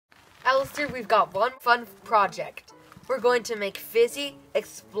Alistair, we've got one fun project. We're going to make fizzy,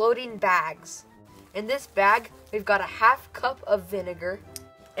 exploding bags. In this bag, we've got a half cup of vinegar,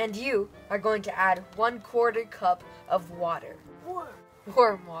 and you are going to add 1/4 cup of water.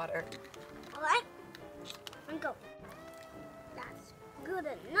 Warm water. All right, I'm going. That's good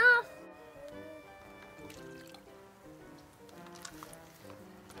enough.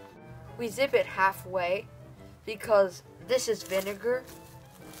 We zip it halfway because this is vinegar,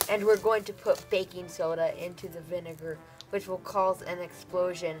 and we're going to put baking soda into the vinegar, which will cause an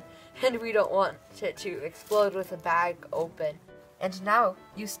explosion, and we don't want it to explode with the bag open. And now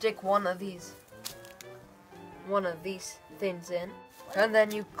you stick one of these things in, and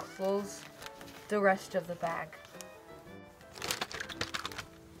then you close the rest of the bag.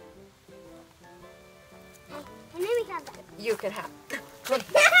 And then we have that. You can have.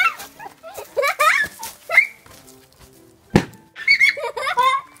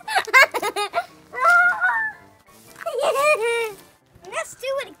 Let's do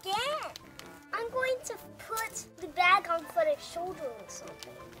it again. I'm going to put the bag on Freddy's shoulder or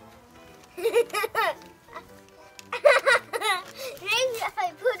something. Maybe if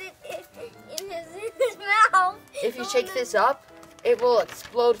I put it in his mouth. If you shake this up, it will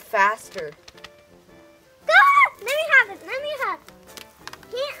explode faster. Ah! Let me have it.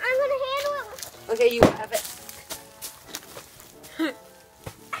 I'm going to handle it. Okay, you have it.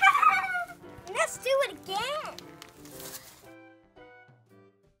 Let's do it again.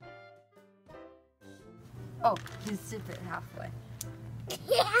 Oh, you zip it halfway.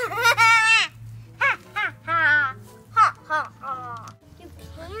 You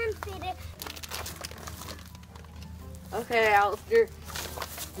can fit it. Okay, Alistair,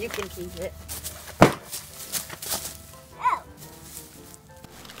 you can keep it. Oh.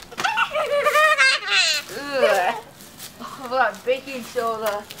 Ugh. All that baking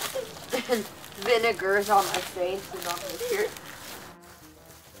soda and vinegar is on my face and on my shirt.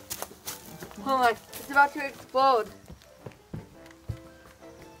 Oh my, it's about to explode.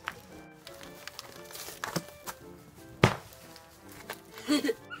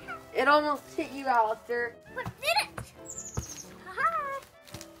 It almost hit you, Alistair. But did it? Haha.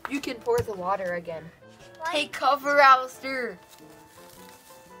 You can pour the water again. What? Take cover, Alistair.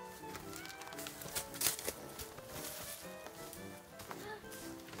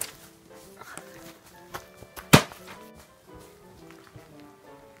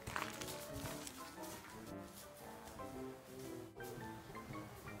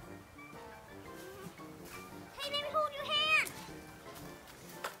 Hey, let me hold your hand.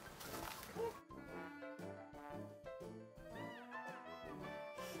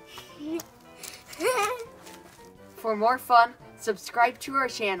 For more fun, subscribe to our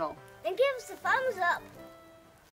channel. And give us a thumbs up.